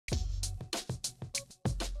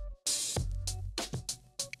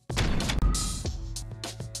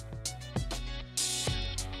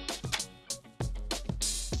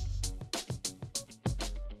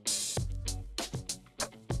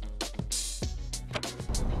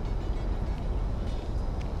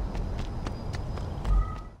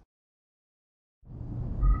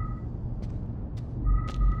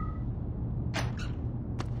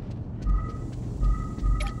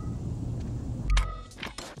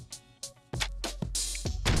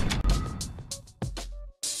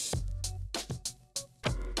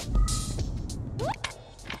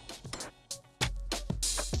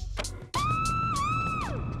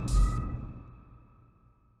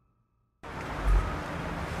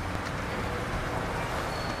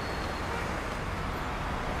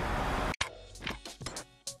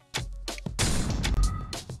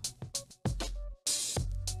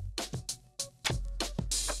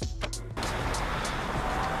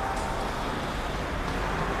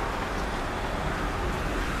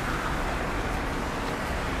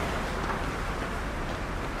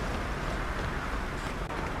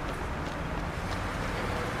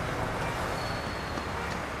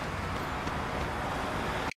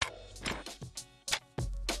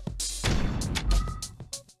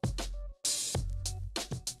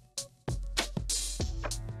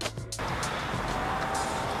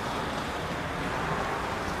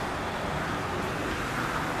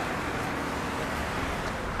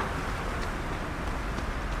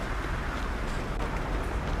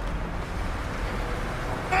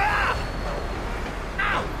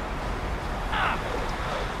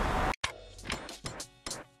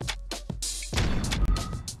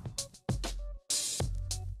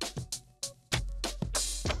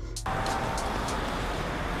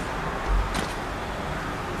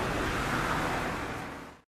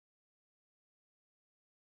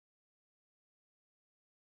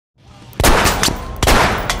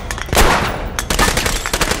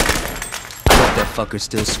motherfucker's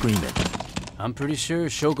still screaming. I'm pretty sure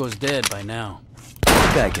Shogo's dead by now.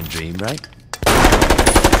 That guy can dream, right?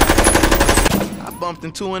 I bumped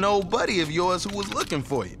into an old buddy of yours who was looking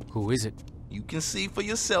for you. Who is it? You can see for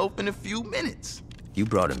yourself in a few minutes. You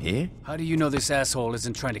brought him here? How do you know this asshole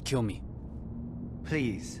isn't trying to kill me?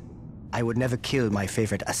 Please. I would never kill my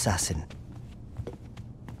favorite assassin.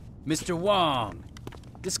 Mr. Wong!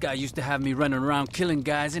 This guy used to have me running around killing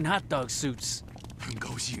guys in hot dog suits.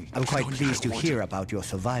 I'm quite pleased to hear about your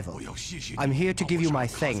survival. I'm here to give you my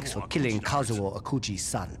thanks for killing Kazuo Akuji's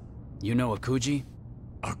son. You know Akuji?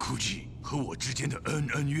 Akuji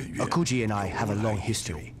and I have a long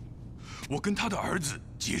history.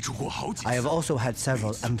 I have also had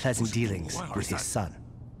several unpleasant dealings with his son.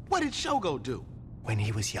 What did Shogo do? When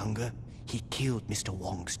he was younger, he killed Mr.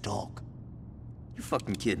 Wong's dog. You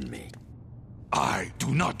fucking kidding me? I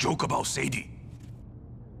do not joke about Sadie.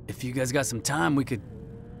 If you guys got some time, we could...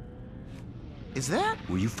 Is that?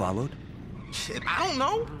 Were you followed? Shit, I don't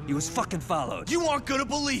know. He was fucking followed. You aren't gonna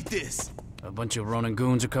believe this. A bunch of Ronin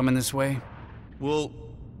goons are coming this way. Well,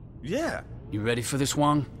 yeah. You ready for this,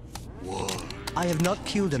 Wong? Whoa. I have not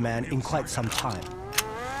killed a man in quite some time.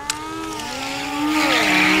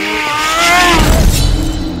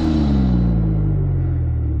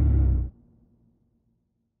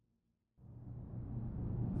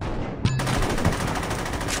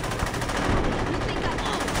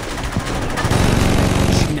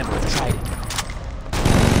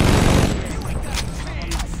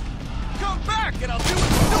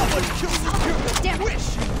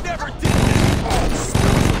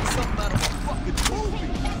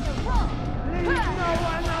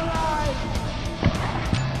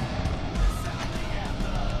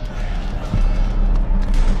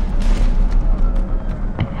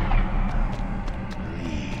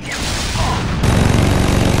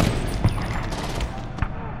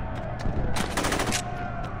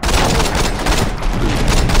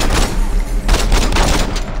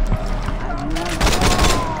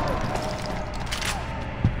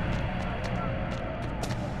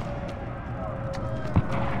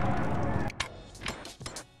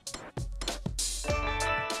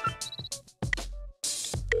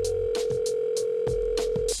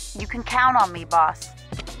 You can count on me, boss.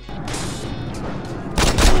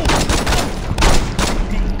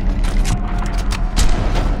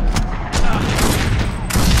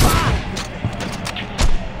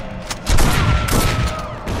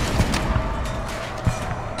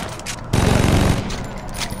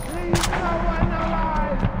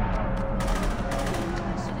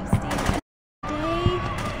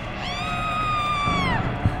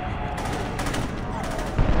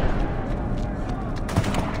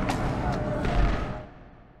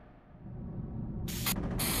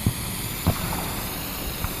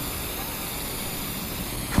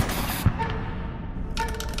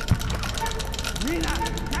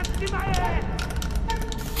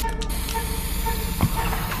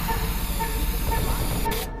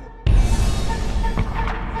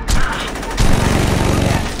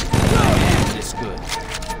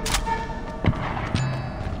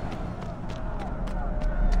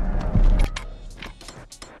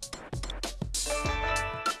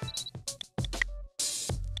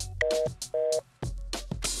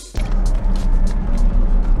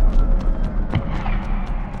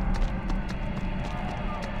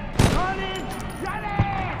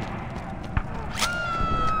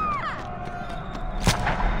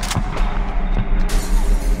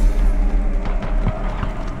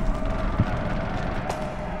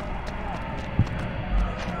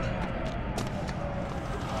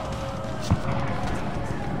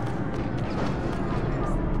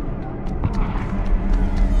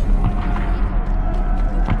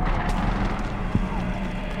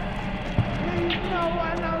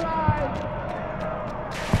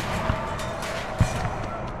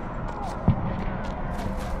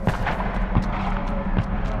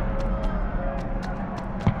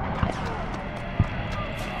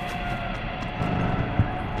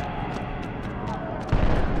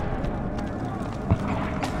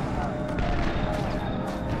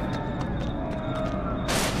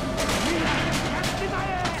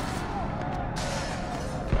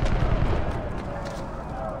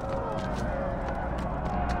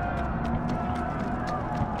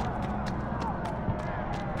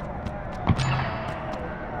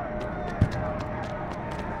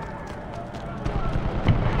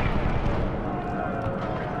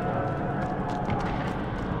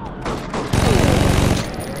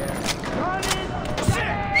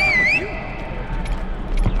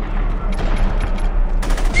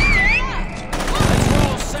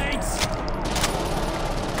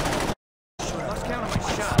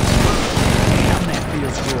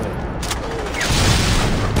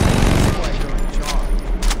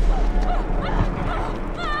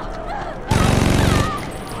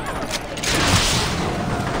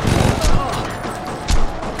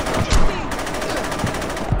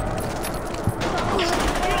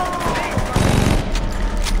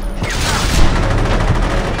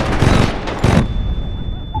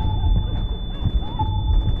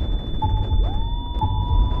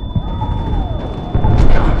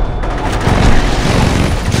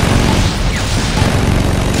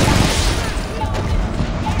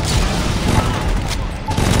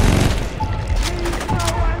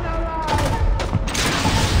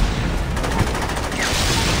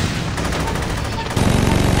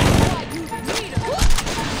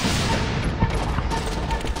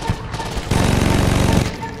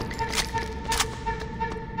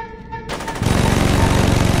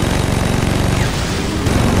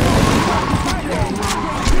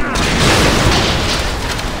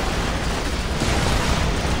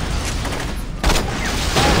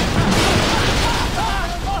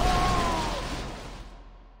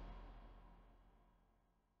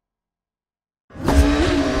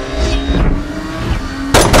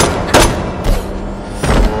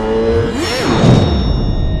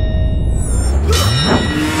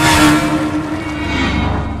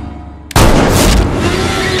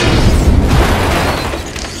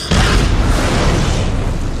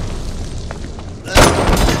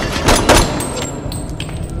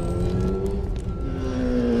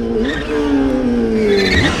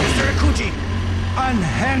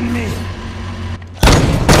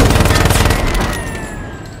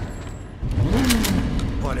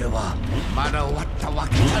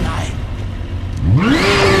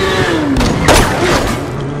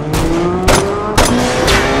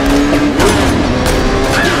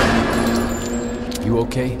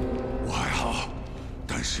 okay?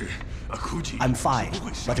 I'm fine,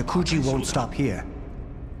 but Akuji won't stop here.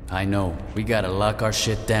 I know. We gotta lock our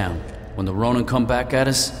shit down. When the Ronin come back at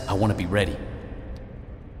us, I wanna be ready.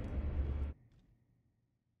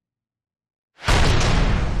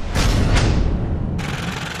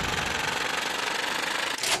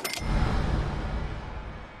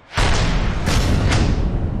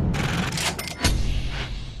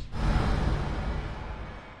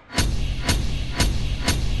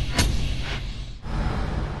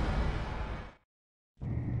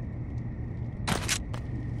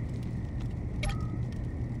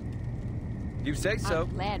 You say so. I'm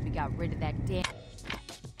glad we got rid of that damn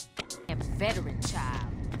veteran child.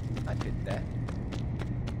 I did that.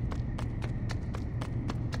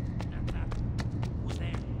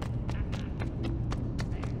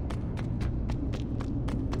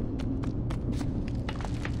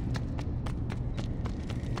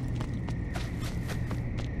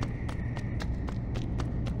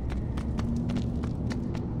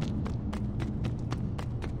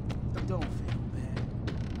 Don't feel bad.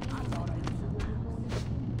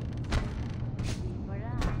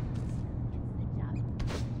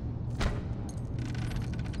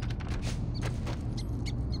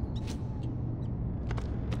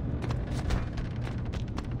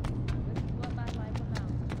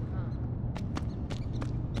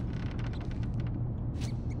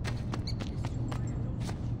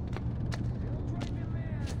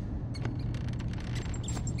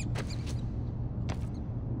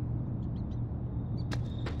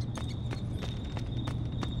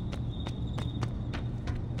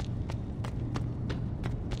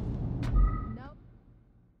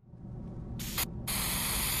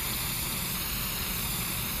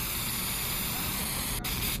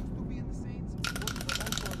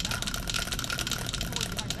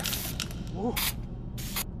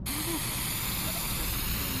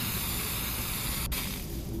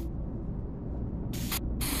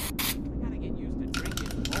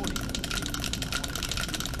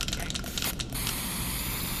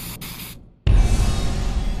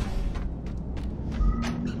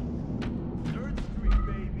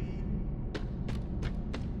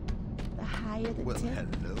 Well,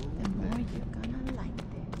 hello. The more you're gonna like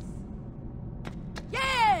this.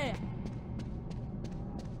 Yeah!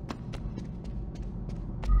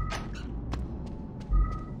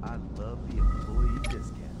 I love the employee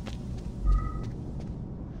discount.